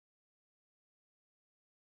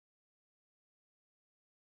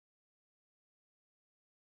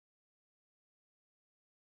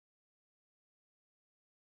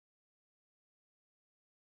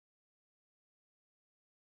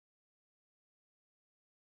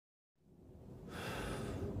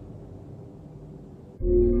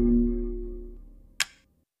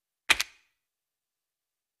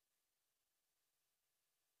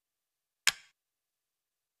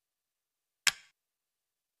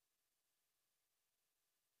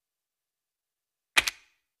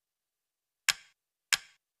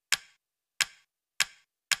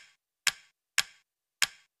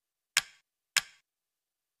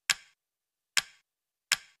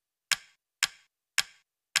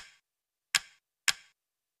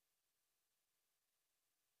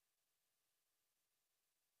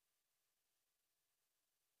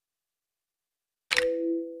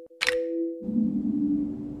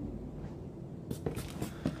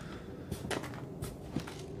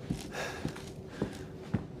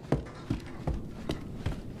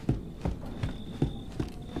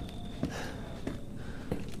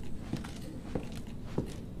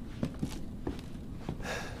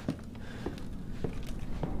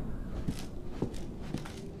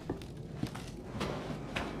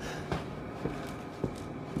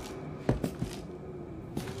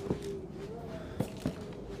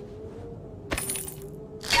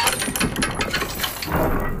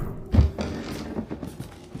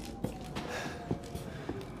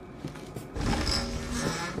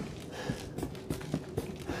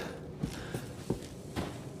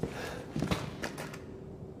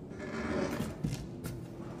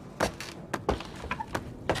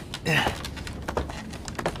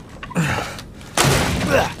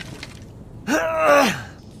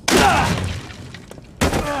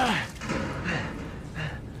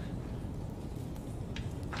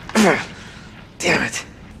Damn it.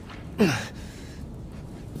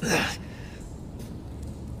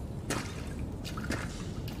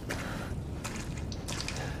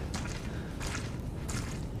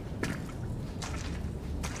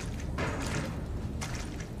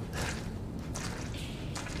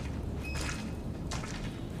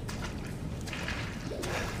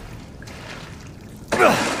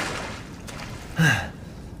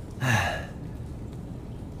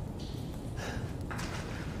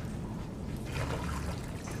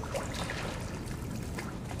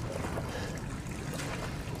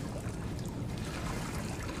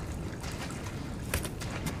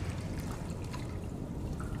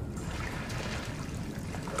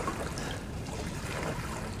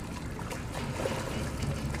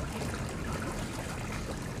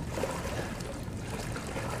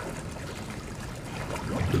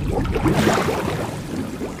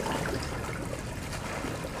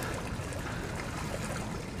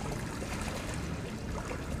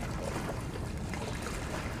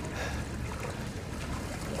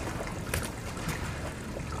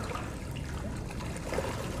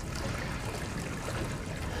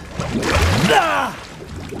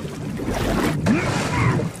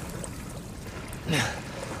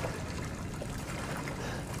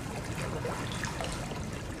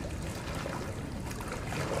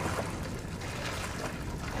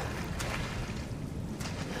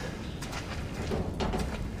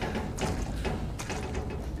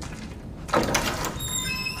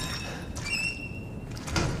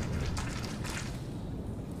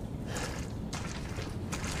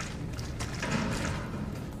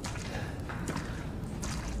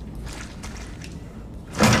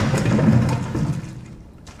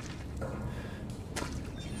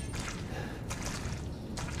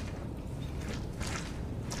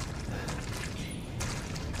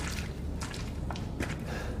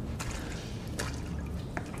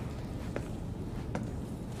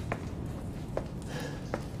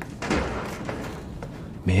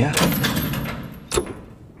 Mia?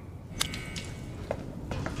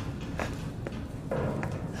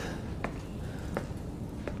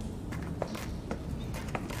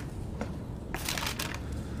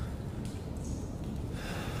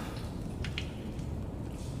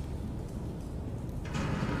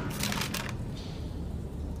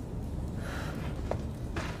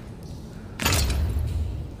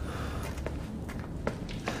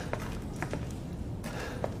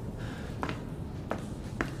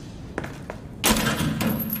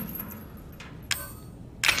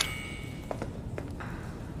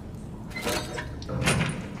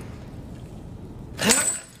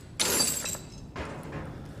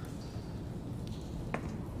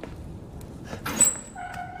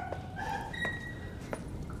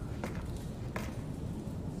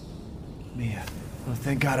 Mia. Oh,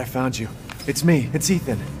 thank God I found you. It's me. It's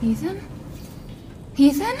Ethan. Ethan?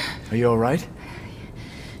 Ethan? Are you alright?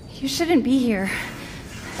 You shouldn't be here.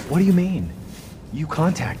 What do you mean? You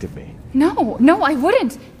contacted me. No, I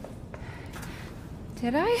wouldn't.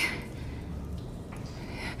 Did I?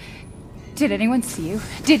 Did anyone see you?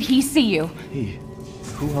 Did he see you? He?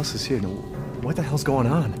 Who else is here? What the hell's going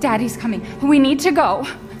on? Daddy's coming. We need to go.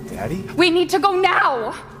 Daddy? We need to go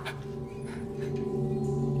now!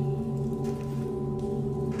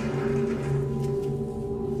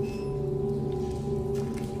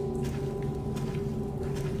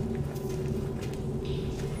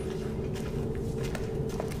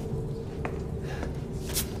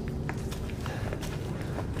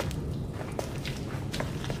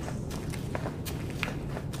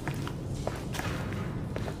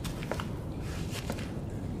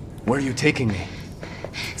 Where are you taking me?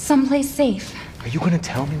 Someplace safe. Are you gonna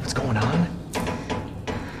tell me what's going on?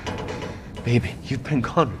 Baby, you've been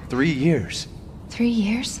gone 3 years. 3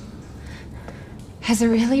 years? Has it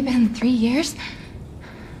really been 3 years?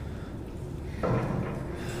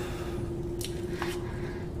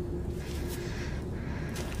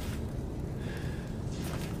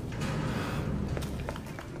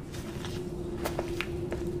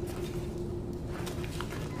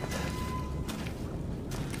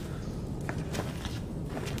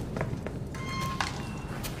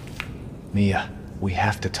 Mia, we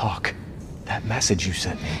have to talk. That message you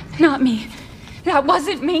sent me. Not me. That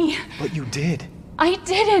wasn't me. But you did. I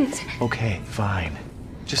didn't. Okay, fine.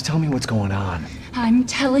 Just tell me what's going on. I'm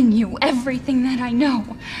telling you everything that I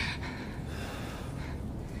know.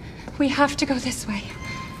 We have to go this way.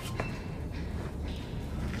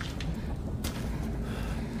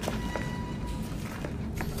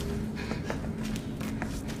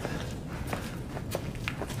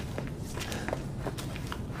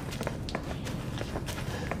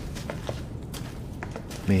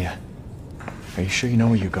 Mia, are you sure you know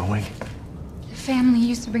where you're going? The family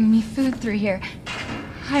used to bring me food through here.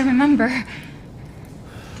 I remember.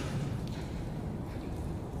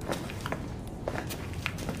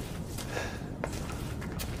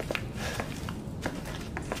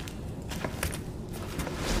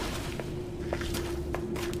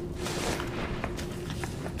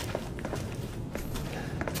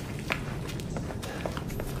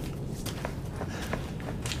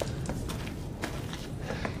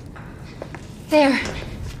 There.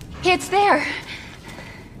 It's there.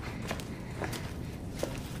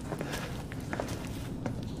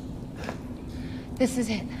 This is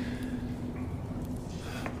it.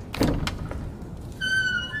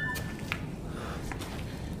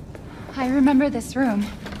 I remember this room.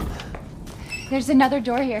 There's another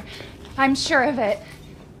door here. I'm sure of it.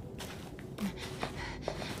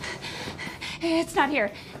 It's not here.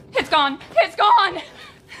 It's gone. It's gone!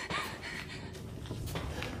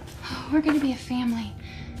 We're gonna be a family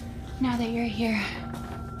now that you're here.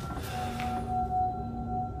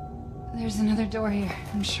 There's another door here.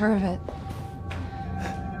 I'm sure of it.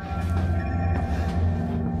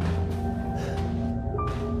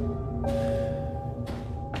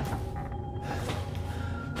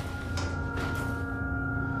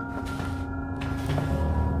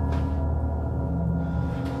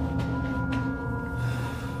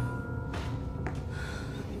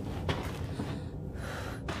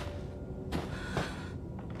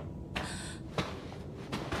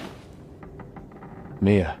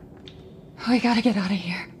 Mia. We gotta get out of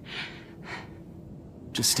here.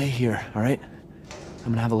 Just stay here, all right? I'm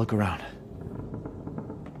gonna have a look around.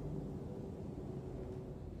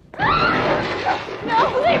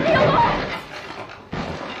 No, leave me alone!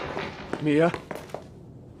 Mia?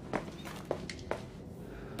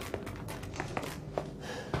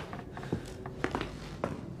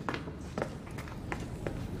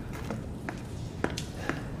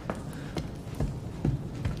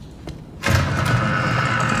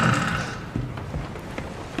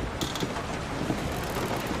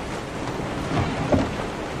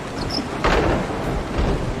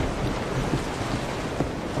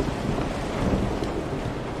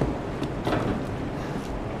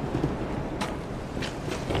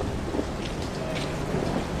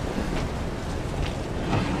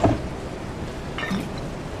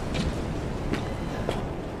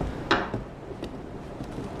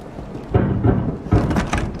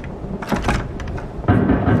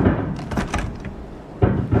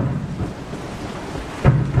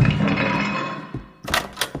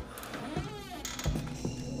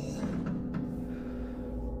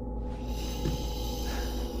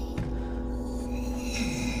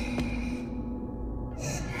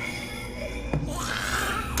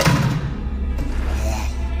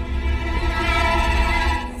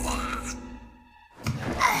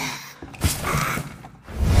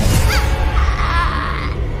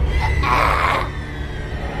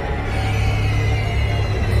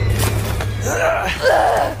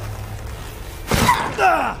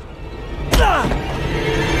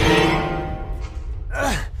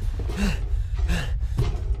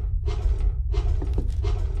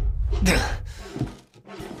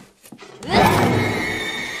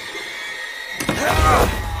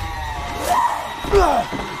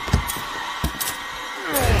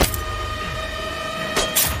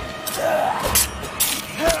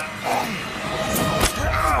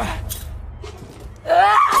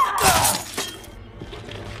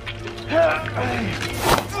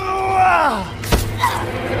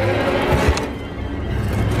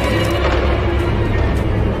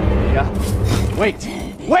 Wait!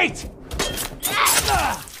 Wait!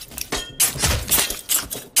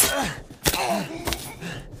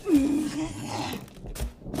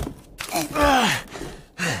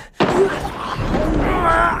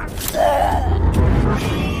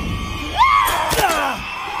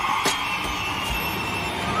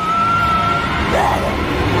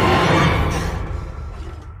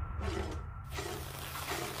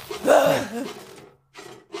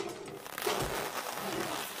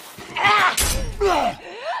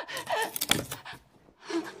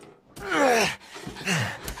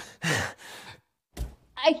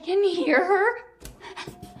 I can hear her.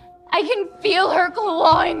 I can feel her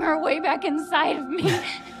clawing her way back inside of me.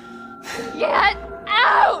 Get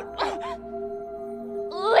out!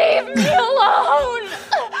 Leave me alone!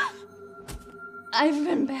 I've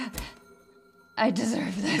been bad. I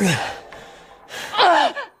deserve this.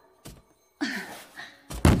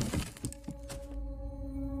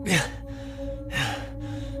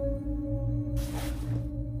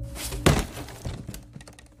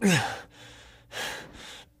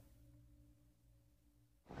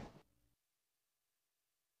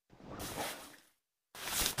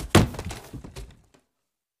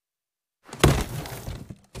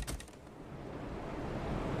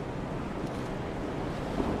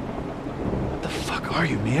 are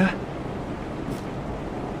you, Mia?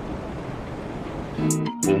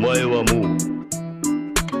 お前はもう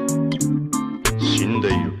死んで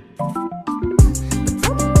いる。